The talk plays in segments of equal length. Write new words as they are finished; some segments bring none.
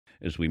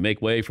as we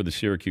make way for the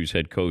Syracuse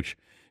head coach,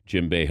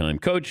 Jim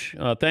Boeheim. Coach,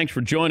 thanks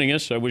for joining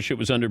us. I wish it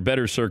was under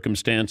better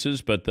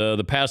circumstances, but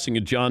the passing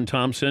of John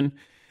Thompson,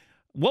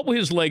 what will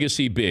his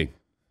legacy be?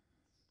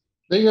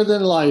 Bigger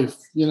than life,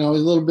 a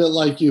little bit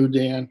like you,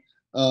 Dan.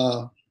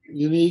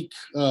 Unique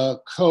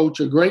coach,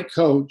 a great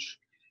coach,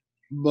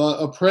 but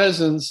a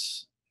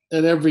presence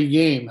at every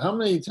game. How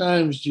many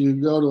times do you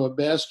go to a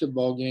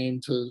basketball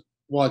game to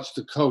watch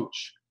the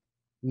coach?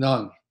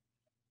 None.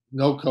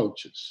 No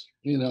coaches.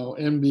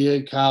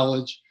 NBA,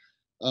 college.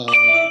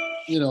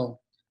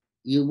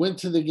 You went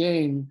to the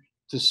game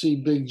to see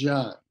Big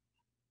John.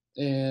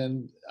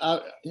 And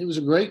he was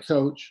a great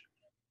coach,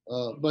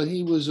 but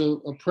he was a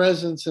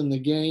presence in the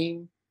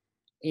game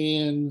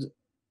and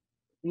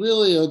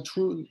really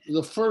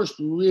the first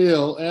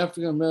real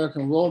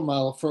African-American role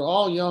model for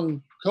all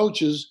young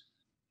coaches,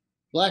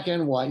 black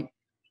and white,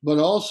 but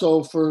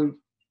also for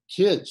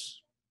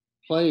kids,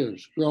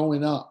 players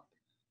growing up.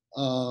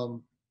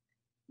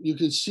 You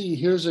could see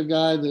here's a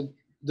guy that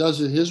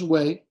does it his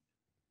way.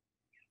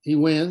 He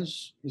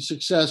wins, he's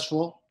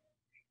successful,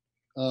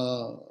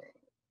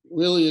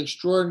 really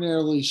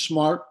extraordinarily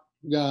smart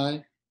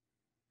guy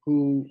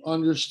who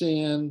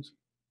understood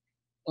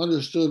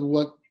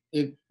what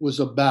it was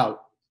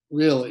about,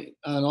 really,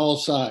 on all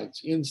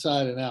sides,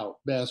 inside and out,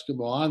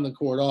 basketball, on the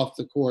court, off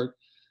the court.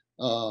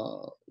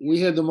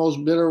 We had the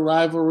most bitter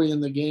rivalry in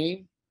the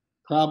game,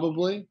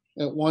 probably,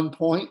 at one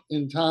point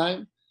in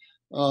time.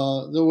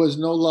 There was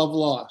no love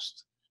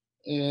lost.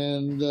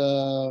 And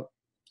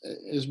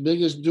as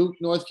big as Duke,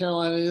 North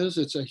Carolina is,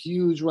 it's a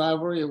huge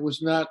rivalry. It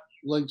was not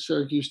like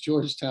Syracuse,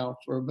 Georgetown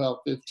for about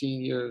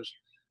 15 years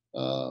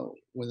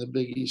when the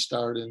Big East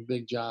started and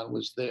Big John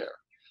was there.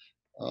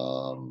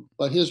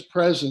 But his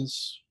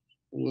presence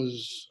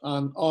was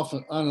on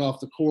and off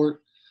the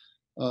court.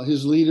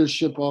 His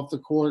leadership off the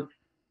court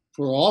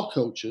for all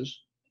coaches,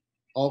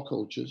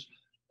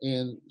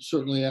 and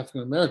certainly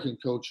African-American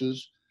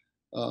coaches.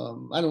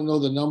 I don't know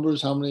the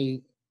numbers, how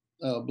many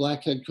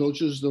black head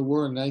coaches there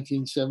were in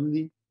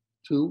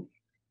 1972,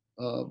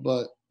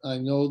 but I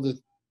know that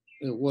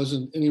it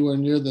wasn't anywhere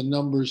near the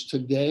numbers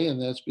today,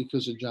 and that's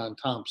because of John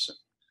Thompson.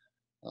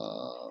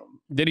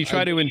 Did he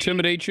try to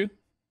intimidate you?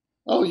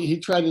 Oh, he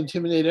tried to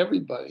intimidate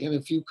everybody. And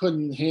if you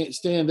couldn't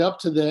stand up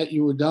to that,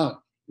 you were done.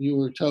 You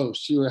were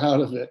toast. You were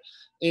out of it.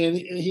 And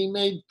he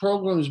made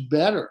programs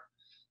better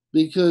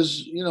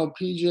because,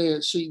 PJ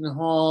at Seton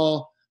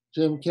Hall,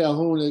 Jim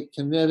Calhoun at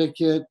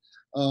Connecticut,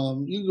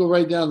 you can go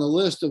right down the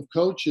list of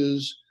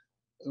coaches,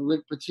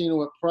 Rick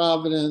Pitino at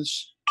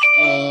Providence,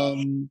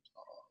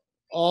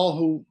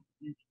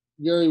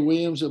 Gary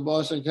Williams at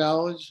Boston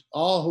College,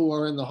 all who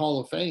are in the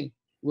Hall of Fame.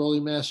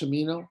 Rolly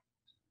Massimino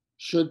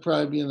should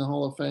probably be in the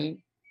Hall of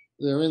Fame.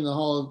 They're in the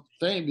Hall of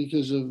Fame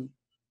because of,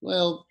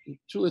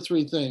 two or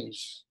three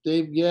things.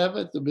 Dave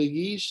Gavitt, the Big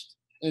East,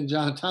 and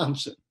John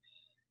Thompson.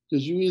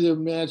 Because you either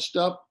matched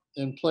up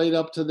and played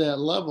up to that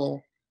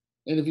level,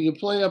 and if you could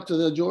play up to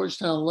the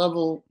Georgetown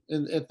level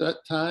at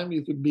that time,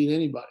 you could beat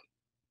anybody.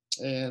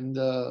 And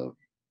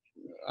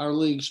our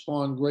league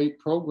spawned great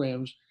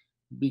programs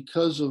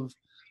because of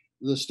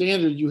the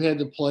standard you had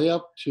to play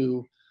up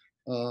to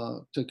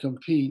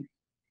compete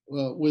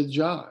with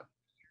John.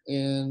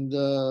 And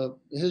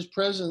his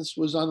presence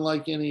was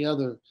unlike any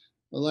other.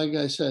 Like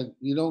I said,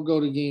 you don't go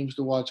to games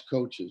to watch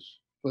coaches,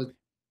 but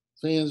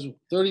fans,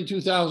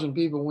 32,000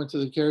 people went to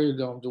the Carrier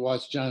Dome to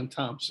watch John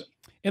Thompson.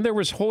 And there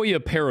was Hoya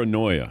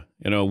paranoia.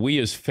 We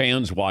as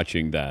fans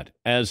watching that.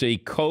 As a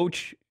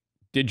coach,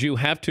 did you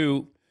have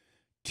to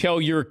tell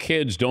your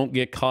kids don't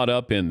get caught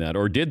up in that?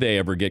 Or did they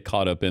ever get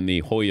caught up in the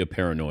Hoya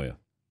paranoia?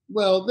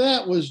 Well,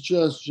 that was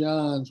just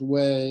John's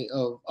way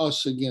of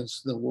us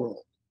against the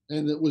world.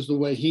 And it was the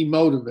way he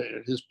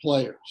motivated his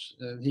players.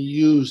 And he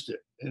used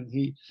it. And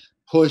he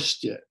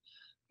pushed it.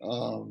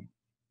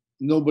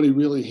 Nobody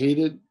really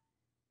hated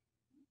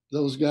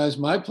those guys.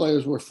 My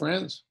players were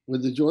friends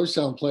with the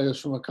Georgetown players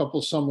from a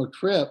couple summer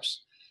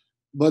trips,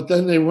 but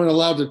then they weren't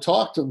allowed to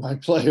talk to my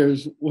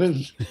players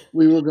when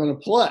we were going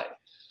to play.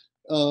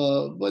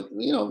 But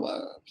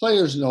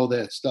players know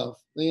that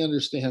stuff. They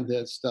understand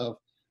that stuff.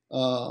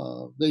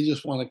 They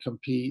just want to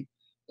compete.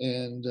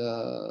 And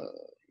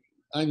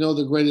I know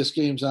the greatest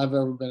games I've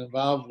ever been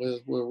involved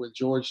with were with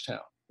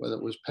Georgetown, whether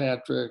it was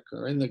Patrick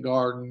or in the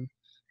Garden,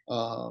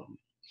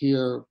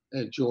 here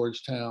at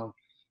Georgetown.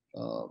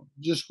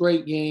 Just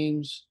great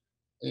games,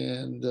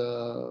 and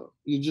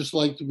you just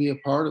like to be a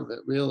part of it,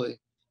 really.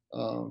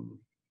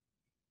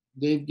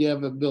 Dave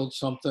Gavitt built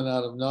something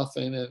out of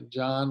nothing, and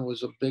John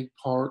was a big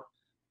part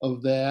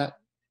of that.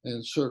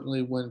 And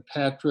certainly when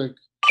Patrick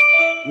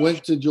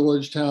went to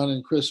Georgetown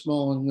and Chris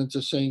Mullin went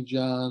to St.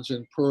 John's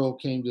and Pearl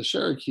came to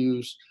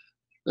Syracuse,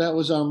 that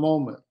was our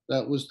moment.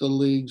 That was the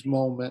league's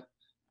moment,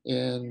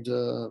 and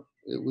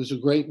it was a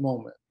great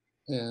moment.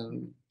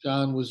 And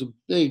John was a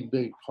big,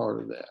 big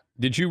part of that.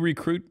 Did you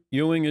recruit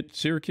Ewing at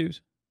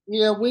Syracuse?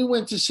 Yeah, we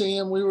went to see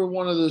him. We were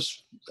one of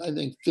those, I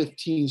think,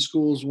 15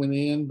 schools went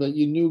in, but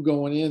you knew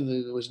going in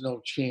that there was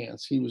no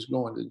chance he was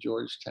going to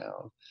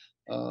Georgetown.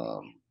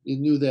 You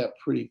knew that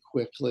pretty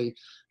quickly.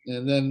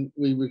 And then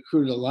we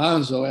recruited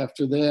Alonzo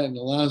after that, and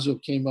Alonzo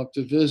came up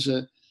to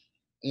visit,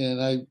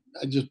 and I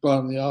just brought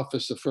him in the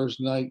office the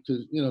first night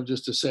because,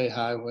 just to say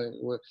hi.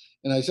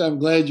 And I said, I'm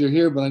glad you're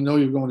here, but I know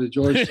you're going to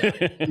Georgetown.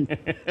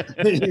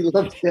 He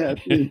looked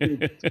at me.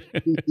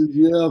 He said,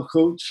 yeah,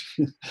 coach,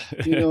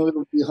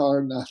 it'll be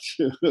hard not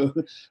to.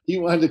 He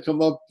wanted to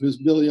come up because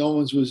Billy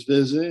Owens was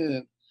visiting,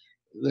 and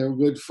they were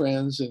good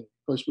friends. And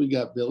of course, we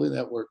got Billy.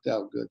 That worked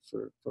out good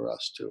for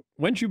us too.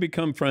 When did you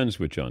become friends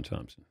with John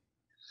Thompson?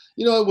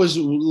 It was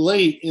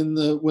late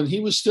when he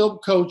was still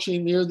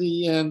coaching near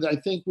the end. I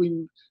think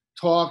we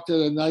talked at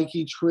a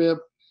Nike trip,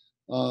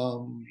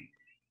 a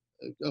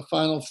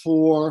Final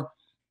Four,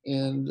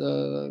 and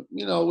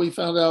we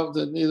found out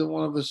that neither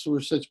one of us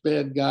were such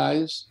bad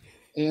guys,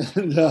 and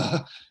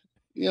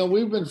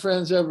we've been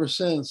friends ever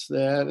since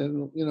that.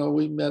 And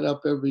we met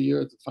up every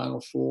year at the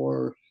Final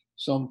Four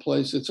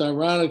someplace. It's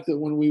ironic that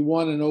when we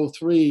won in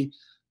 2003,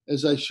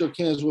 as I shook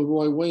hands with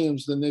Roy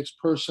Williams, the next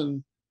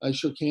person I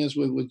shook hands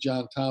with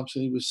John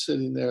Thompson. He was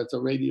sitting there at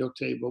the radio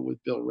table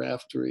with Bill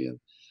Raftery, and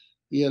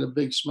he had a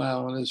big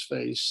smile on his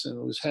face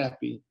and was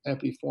happy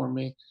for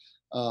me.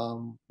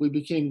 We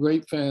became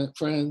great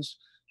friends.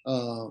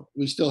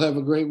 We still have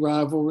a great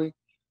rivalry.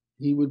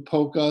 He would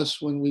poke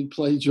us when we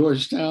played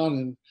Georgetown,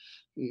 and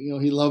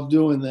he loved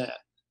doing that.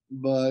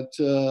 But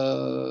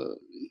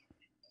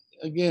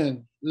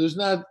again, there's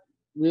not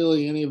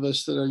really any of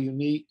us that are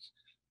unique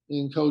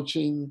in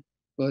coaching,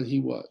 but he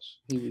was.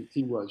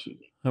 He was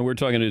unique. We're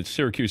talking to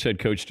Syracuse head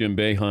coach Jim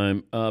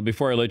Boeheim.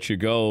 Before I let you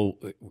go,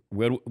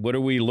 what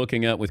are we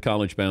looking at with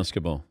college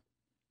basketball?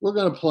 We're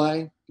going to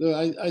play.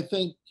 I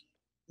think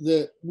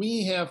that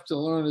we have to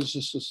learn as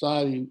a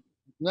society,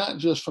 not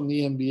just from the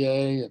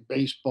NBA and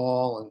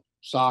baseball and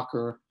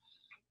soccer,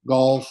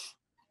 golf.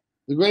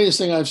 The greatest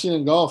thing I've seen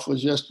in golf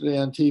was yesterday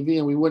on TV,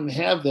 and we wouldn't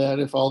have that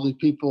if all the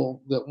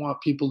people that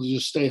want people to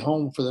just stay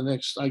home for the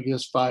next,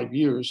 5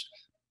 years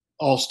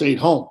all stayed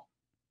home.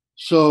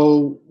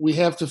 So we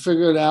have to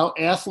figure it out.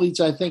 Athletes,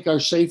 I think, are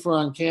safer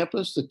on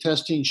campus. The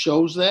testing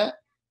shows that.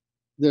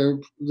 They're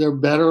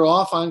better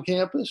off on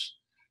campus.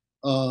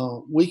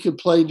 We could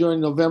play during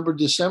November,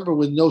 December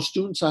with no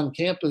students on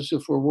campus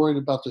if we're worried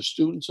about the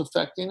students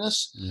affecting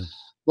us. Yeah.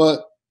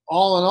 But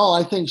all in all,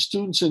 I think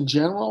students in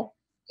general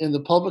and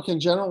the public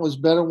in general is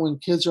better when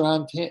kids are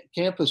on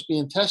campus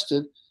being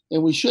tested.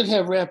 And we should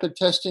have rapid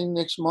testing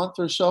next month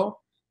or so.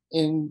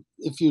 And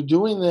if you're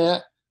doing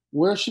that,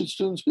 where should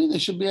students be? They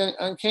should be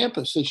on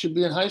campus. They should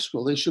be in high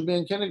school. They should be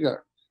in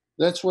kindergarten.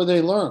 That's where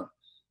they learn.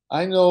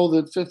 I know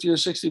that 50 or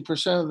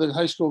 60% of the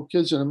high school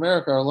kids in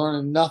America are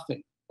learning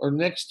nothing or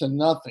next to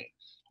nothing.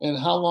 And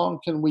how long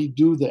can we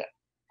do that?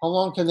 How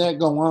long can that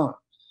go on?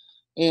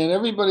 And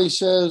everybody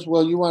says,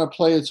 well, you want to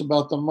play, it's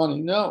about the money.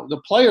 No,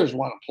 the players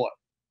want to play.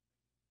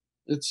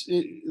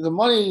 The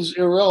money is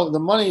irrelevant. The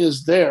money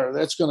is there.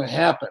 That's going to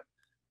happen.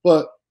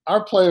 But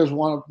our players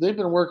they've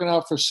been working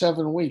out for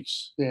 7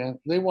 weeks, Dan.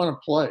 They want to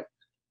play.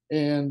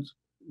 And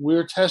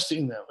we're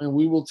testing them, and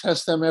we will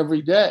test them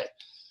every day.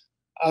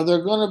 Are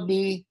there going to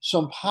be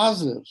some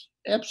positives?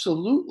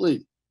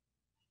 Absolutely.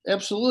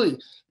 Absolutely.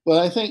 But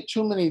I think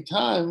too many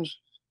times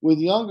with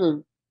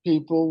younger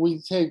people,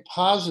 we take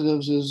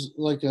positives as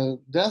like a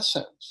death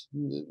sentence.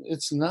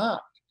 It's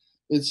not.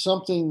 It's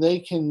something they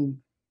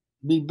can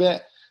be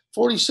back.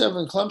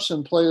 47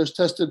 Clemson players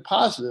tested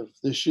positive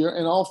this year,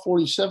 and all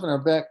 47 are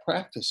back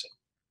practicing.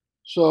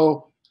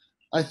 So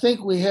I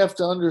think we have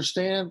to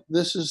understand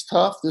this is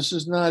tough. This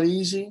is not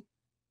easy,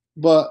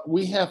 but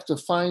we have to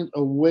find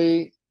a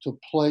way to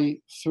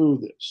play through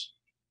this.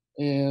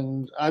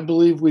 And I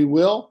believe we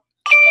will.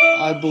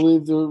 I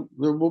believe there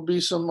will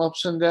be some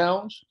ups and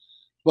downs,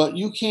 but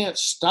you can't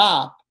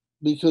stop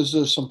because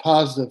there's some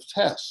positive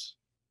tests.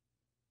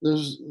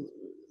 There's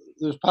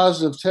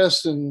positive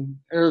tests in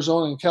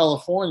Arizona and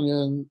California,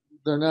 and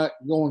they're not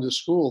going to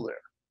school there.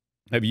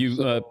 Have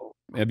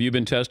you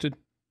been tested?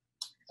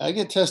 I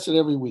get tested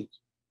every week.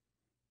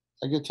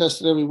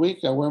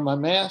 I wear my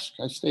mask.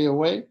 I stay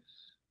away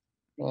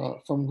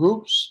from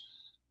groups.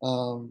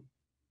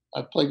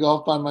 I play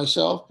golf by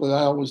myself, but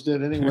I always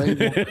did anyway.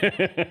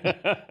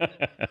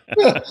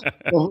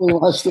 Nobody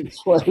wants to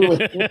play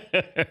with me.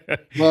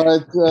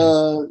 But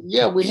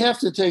yeah, we have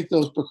to take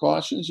those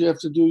precautions. You have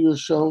to do your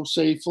show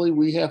safely.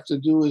 We have to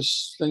do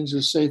things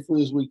as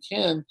safely as we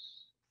can.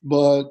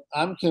 But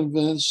I'm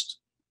convinced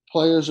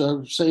players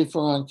are safer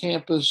on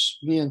campus,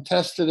 being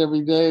tested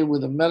every day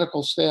with the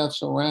medical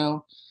staffs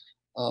around.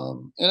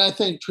 And I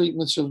think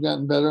treatments have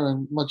gotten better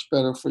and much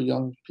better for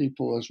young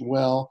people as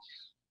well.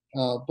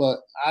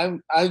 But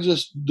I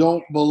just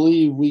don't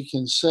believe we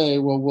can say,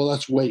 well,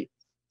 let's wait.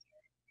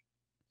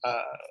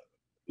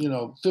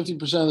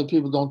 50% of the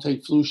people don't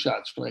take flu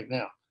shots right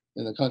now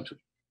in the country.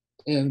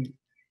 And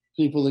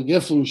people that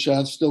get flu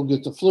shots still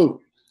get the flu.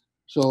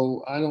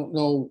 So I don't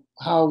know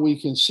how we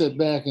can sit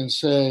back and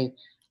say,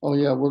 oh,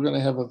 yeah, we're going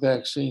to have a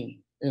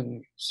vaccine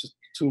in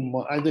 2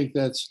 months. I think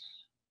that's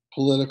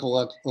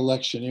political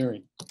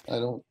electioneering. I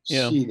don't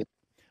see that.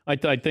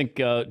 I think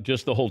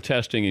just the whole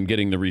testing and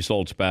getting the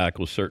results back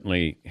will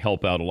certainly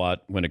help out a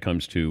lot when it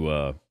comes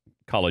to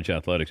college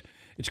athletics.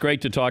 It's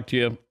great to talk to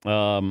you,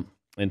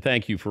 and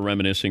thank you for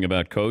reminiscing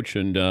about Coach,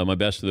 and my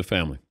best to the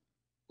family.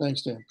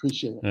 Thanks, Dan.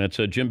 Appreciate it. That's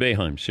Jim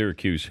Boeheim,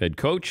 Syracuse head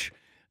coach,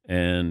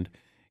 and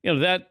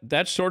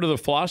that's sort of the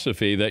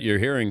philosophy that you're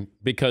hearing,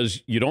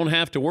 because you don't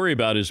have to worry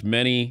about as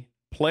many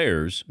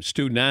players,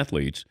 student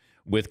athletes,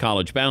 with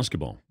college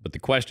basketball. But the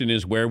question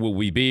is, where will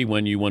we be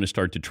when you want to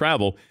start to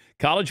travel?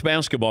 College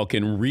basketball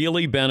can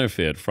really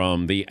benefit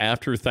from the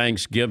after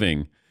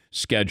Thanksgiving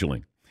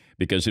scheduling,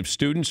 because if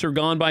students are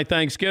gone by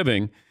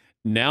Thanksgiving,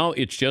 now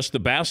it's just the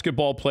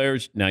basketball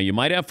players. Now, you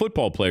might have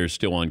football players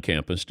still on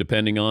campus,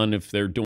 depending on if they're doing